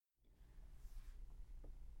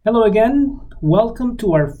Hello again. Welcome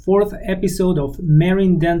to our fourth episode of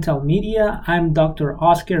Marin Dental Media. I'm Dr.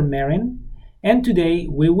 Oscar Marin, and today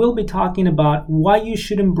we will be talking about why you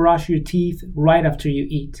shouldn't brush your teeth right after you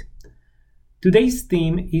eat. Today's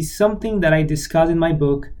theme is something that I discuss in my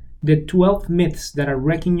book, The 12 Myths That Are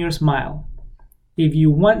Wrecking Your Smile. If you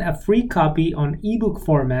want a free copy on ebook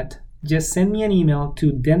format, just send me an email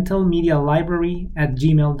to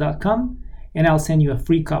dentalmedialibrary@gmail.com and I'll send you a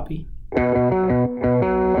free copy.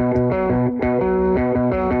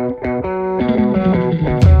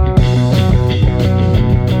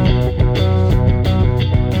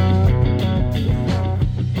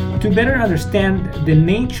 To better understand the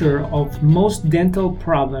nature of most dental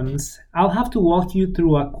problems, I'll have to walk you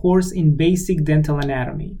through a course in basic dental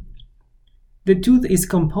anatomy. The tooth is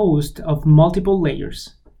composed of multiple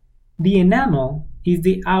layers. The enamel is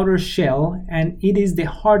the outer shell, and it is the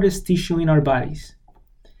hardest tissue in our bodies.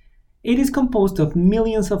 It is composed of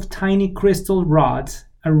millions of tiny crystal rods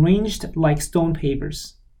arranged like stone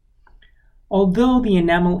papers. Although the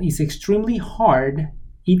enamel is extremely hard,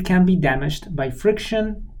 it can be damaged by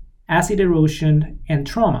friction, acid erosion, and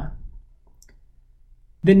trauma.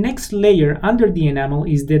 The next layer under the enamel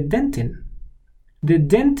is the dentin. The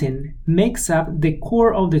dentin makes up the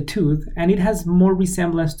core of the tooth, and it has more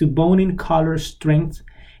resemblance to bone in color, strength,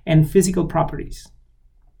 and physical properties.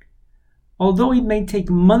 Although it may take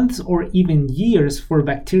months or even years for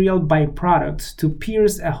bacterial byproducts to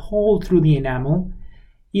pierce a hole through the enamel,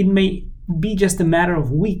 it may be just a matter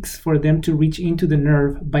of weeks for them to reach into the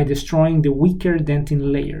nerve by destroying the weaker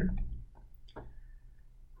dentin layer.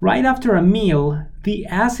 Right after a meal, the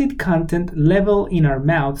acid content level in our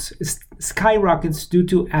mouths skyrockets due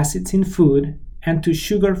to acids in food and to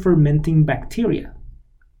sugar fermenting bacteria.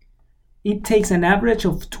 It takes an average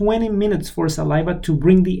of 20 minutes for saliva to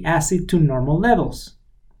bring the acid to normal levels.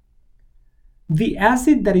 The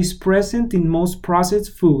acid that is present in most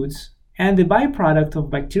processed foods and the byproduct of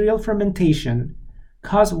bacterial fermentation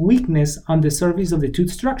cause weakness on the surface of the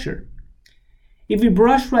tooth structure. If we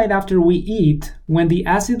brush right after we eat, when the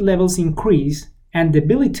acid levels increase and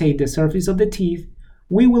debilitate the surface of the teeth,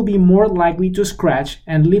 we will be more likely to scratch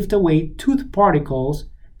and lift away tooth particles,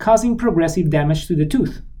 causing progressive damage to the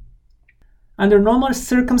tooth. Under normal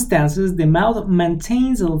circumstances, the mouth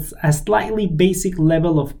maintains a slightly basic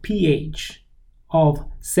level of pH of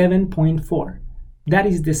 7.4. That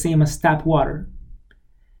is the same as tap water.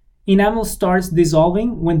 Enamel starts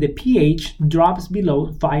dissolving when the pH drops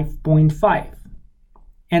below 5.5.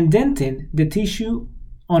 And dentin, the tissue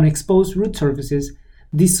on exposed root surfaces,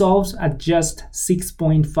 dissolves at just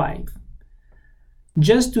 6.5.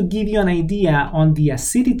 Just to give you an idea on the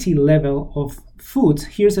acidity level of foods,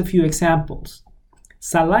 here's a few examples.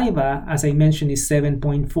 Saliva, as I mentioned, is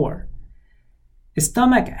 7.4.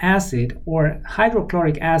 Stomach acid or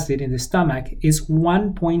hydrochloric acid in the stomach is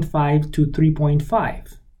 1.5 to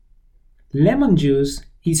 3.5. Lemon juice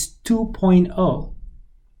is 2.0.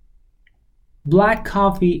 Black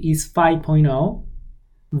coffee is 5.0.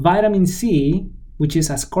 Vitamin C, which is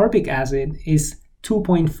ascorbic acid, is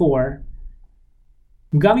 2.4.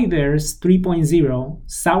 Gummy bears 3.0.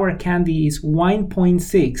 Sour candy is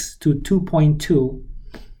 1.6 to 2.2.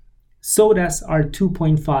 Sodas are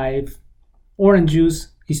 2.5. Orange juice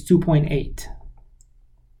is 2.8.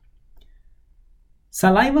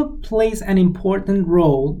 Saliva plays an important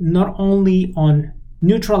role not only on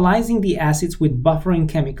neutralizing the acids with buffering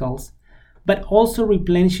chemicals, but also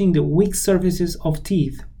replenishing the weak surfaces of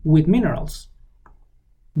teeth with minerals.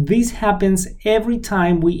 This happens every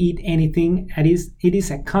time we eat anything, and it is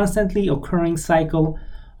a constantly occurring cycle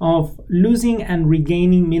of losing and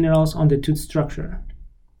regaining minerals on the tooth structure.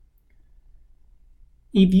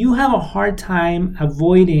 If you have a hard time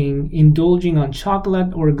avoiding indulging on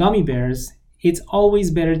chocolate or gummy bears, it's always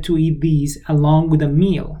better to eat these along with a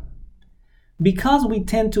meal. Because we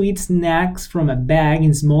tend to eat snacks from a bag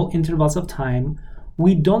in small intervals of time,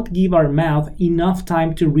 we don't give our mouth enough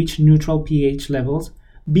time to reach neutral pH levels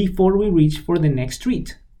before we reach for the next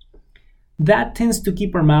treat. That tends to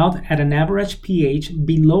keep our mouth at an average pH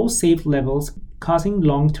below safe levels, causing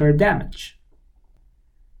long-term damage.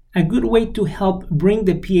 A good way to help bring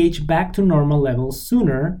the pH back to normal levels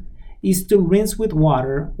sooner is to rinse with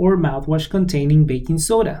water or mouthwash containing baking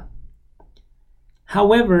soda.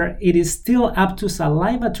 However, it is still up to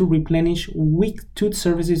saliva to replenish weak tooth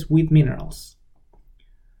surfaces with minerals.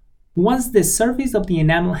 Once the surface of the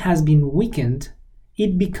enamel has been weakened,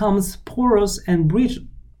 it becomes porous and brittle.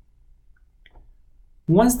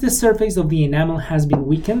 Once the surface of the enamel has been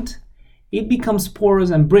weakened, it becomes porous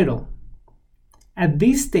and brittle. At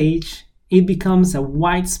this stage, it becomes a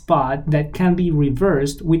white spot that can be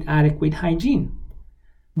reversed with adequate hygiene.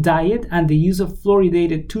 diet, and the use of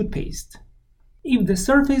fluoridated toothpaste. If the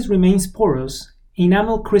surface remains porous,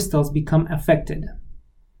 enamel crystals become affected.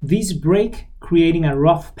 These break, creating a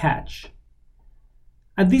rough patch.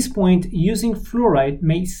 At this point, using fluoride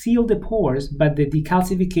may seal the pores, but the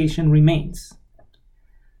decalcification remains.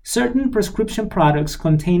 Certain prescription products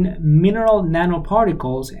contain mineral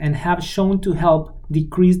nanoparticles and have shown to help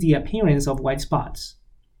decrease the appearance of white spots.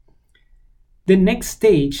 The next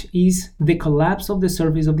stage is the collapse of the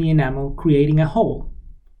surface of the enamel, creating a hole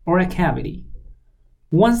or a cavity.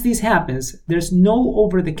 Once this happens, there's no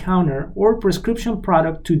over-the-counter or prescription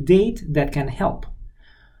product to date that can help.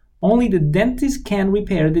 Only the dentist can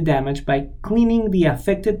repair the damage by cleaning the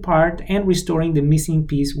affected part and restoring the missing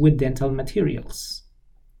piece with dental materials.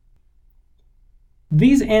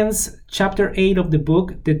 This ends Chapter 8 of the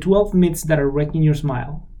book, The 12 Myths That Are Wrecking Your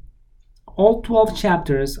Smile. All 12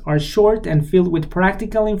 chapters are short and filled with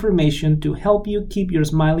practical information to help you keep your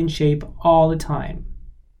smile in shape all the time.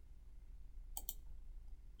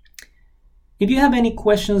 If you have any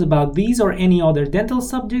questions about these or any other dental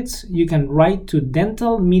subjects, you can write to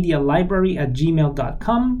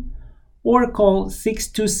dentalmedialibrary@gmail.com or call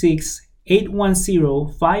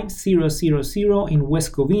 626-810-5000 in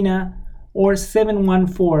West Covina or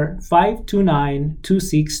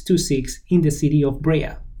 714-529-2626 in the city of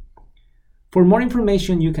Brea. For more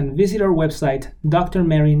information, you can visit our website,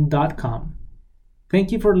 drmarin.com.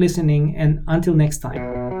 Thank you for listening, and until next time.